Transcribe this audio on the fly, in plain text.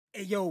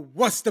Hey yo,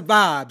 what's the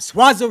vibes?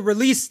 Hwasa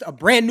released a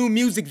brand new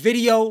music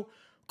video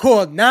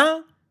called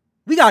Nah.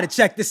 We gotta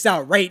check this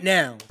out right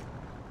now.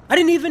 I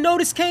didn't even know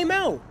this came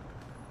out.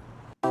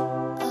 Come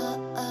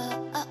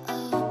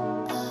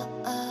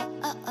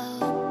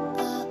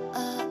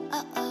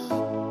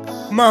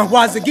on,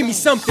 Hwasa, give me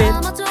something.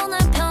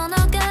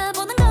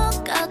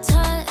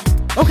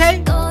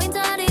 Okay.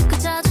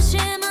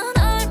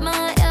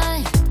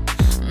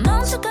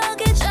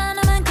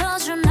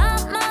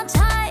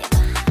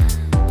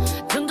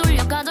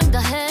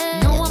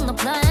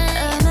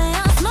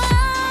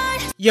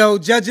 Yo,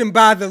 judging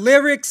by the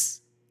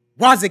lyrics,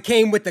 Hwasa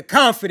came with the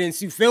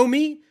confidence, you feel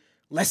me?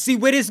 Let's see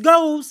where this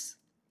goes.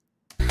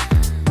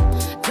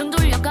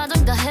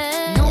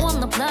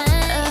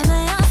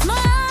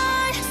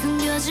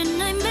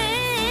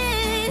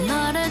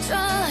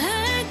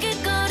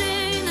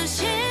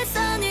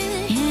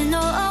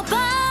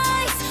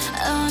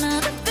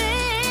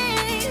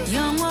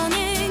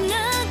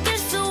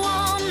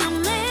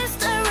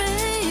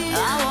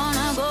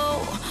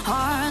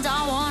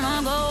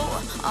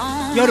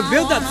 Yo, the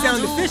build-up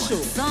sound official.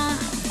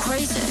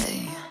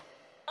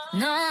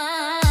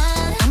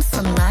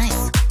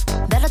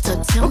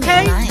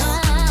 Okay.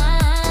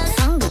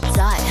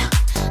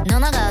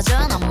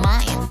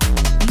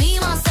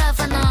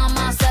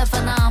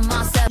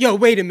 Yo,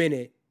 wait a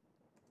minute.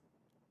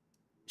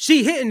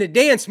 She hitting the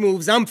dance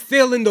moves. I'm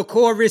feeling the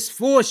chorus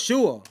for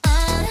sure.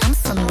 I'm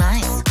so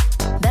nice.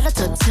 Better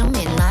talk to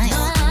me nice.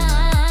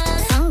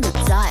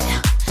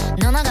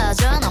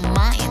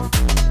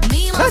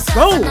 Let's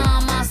go.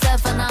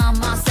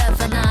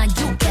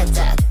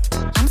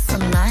 I'm so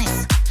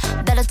nice.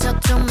 Better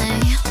talk to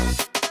me.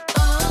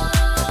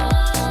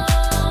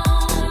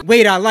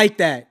 Wait, I like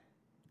that.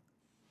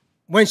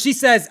 When she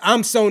says,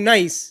 I'm so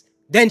nice,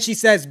 then she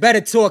says, better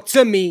talk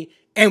to me,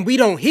 and we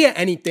don't hear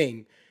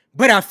anything.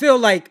 But I feel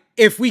like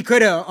if we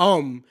could have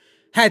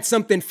had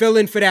something fill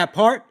in for that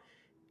part,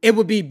 it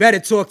would be better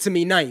talk to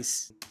me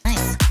nice.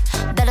 Nice.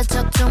 Better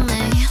talk to me.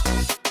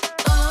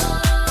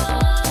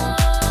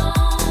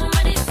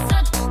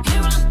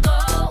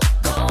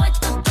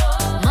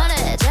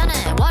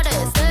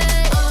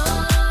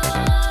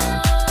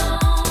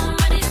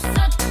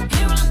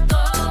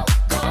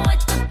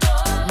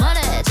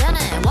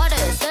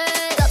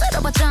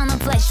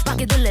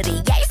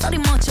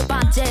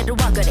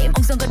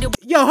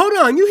 Yo, hold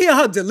on, you hear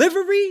her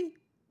delivery?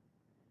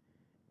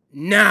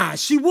 Nah,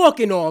 she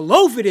walking all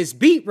over this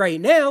beat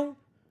right now.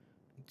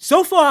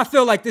 So far, I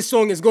feel like this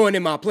song is going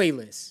in my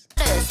playlist.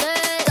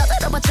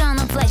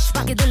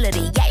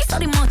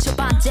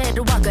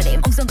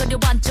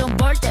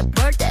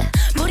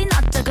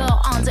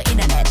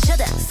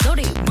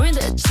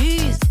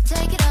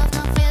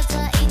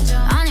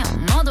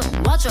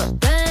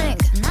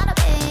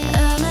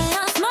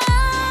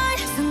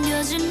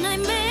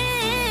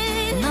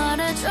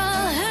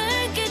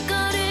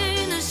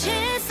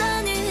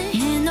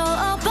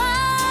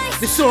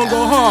 This song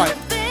go hard.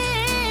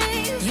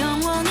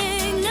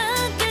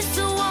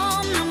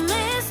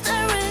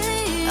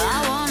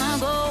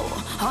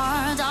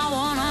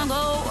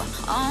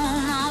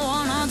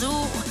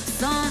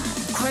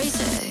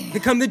 Here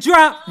come the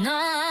drop.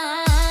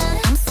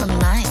 I'm so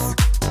nice.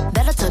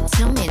 Better talk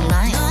to me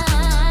nice.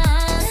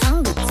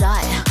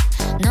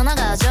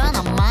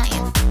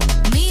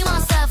 Me,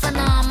 myself, and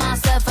I,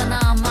 myself, and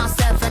I,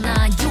 myself, and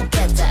I. You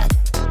get that?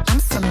 I'm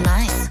so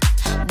nice.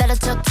 Better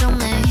talk to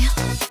me.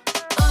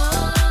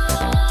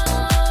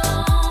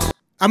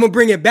 I'm gonna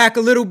bring it back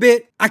a little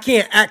bit. I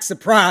can't act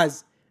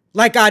surprised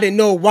like I didn't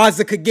know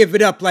Hwasa could give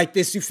it up like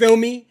this, you feel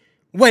me?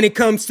 When it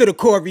comes to the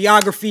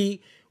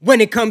choreography,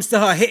 when it comes to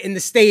her hitting the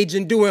stage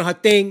and doing her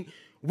thing,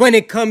 when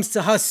it comes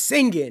to her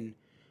singing.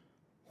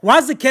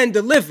 Hwasa can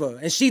deliver,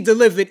 and she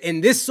delivered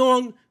in this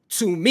song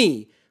to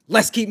me.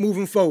 Let's keep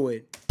moving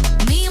forward.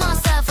 Me,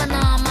 myself, and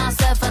I,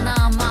 myself, and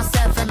I,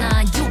 myself, and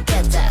I. You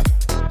get that?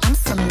 I'm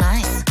so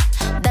nice.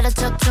 Better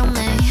talk to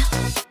me.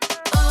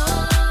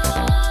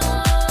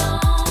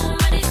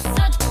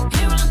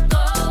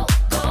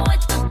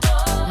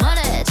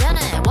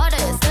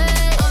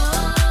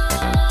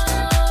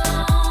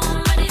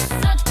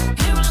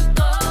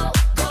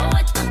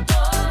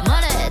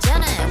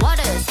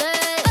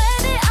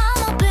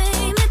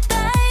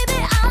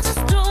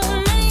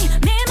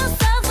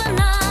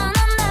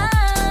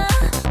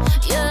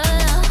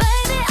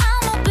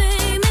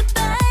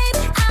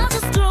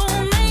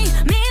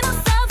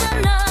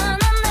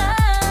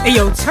 Hey,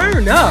 yo,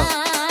 turn up.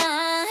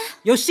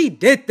 Yo, she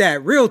did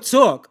that. Real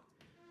talk.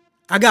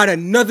 I got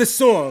another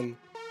song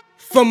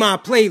for my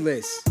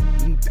playlist.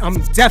 I'm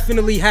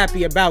definitely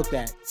happy about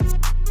that.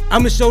 I'm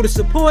gonna show the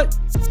support.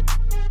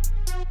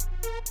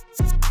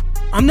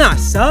 I'm not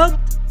subbed.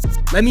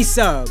 Let me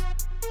sub.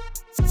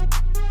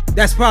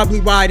 That's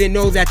probably why I didn't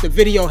know that the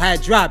video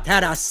had dropped.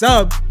 Had I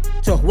subbed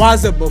to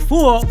Hwasa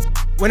before,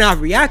 when I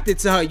reacted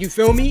to her, you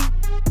feel me?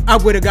 I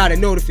would have got a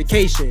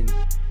notification.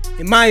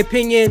 In my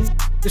opinion,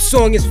 the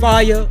song is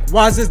fire.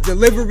 Hwasa's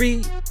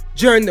delivery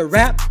during the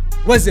rap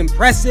was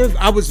impressive.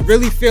 I was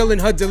really feeling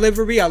her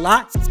delivery a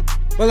lot.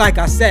 But like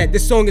I said,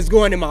 this song is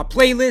going in my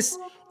playlist.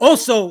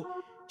 Also,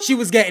 she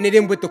was getting it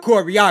in with the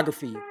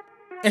choreography.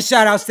 And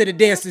shout outs to the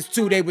dancers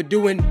too, they were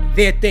doing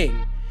their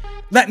thing.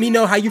 Let me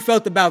know how you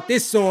felt about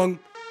this song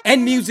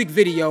and music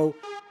video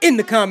in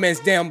the comments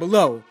down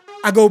below.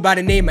 I go by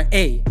the name of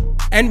A.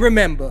 And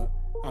remember,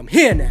 I'm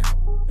here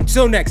now.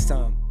 Until next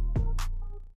time.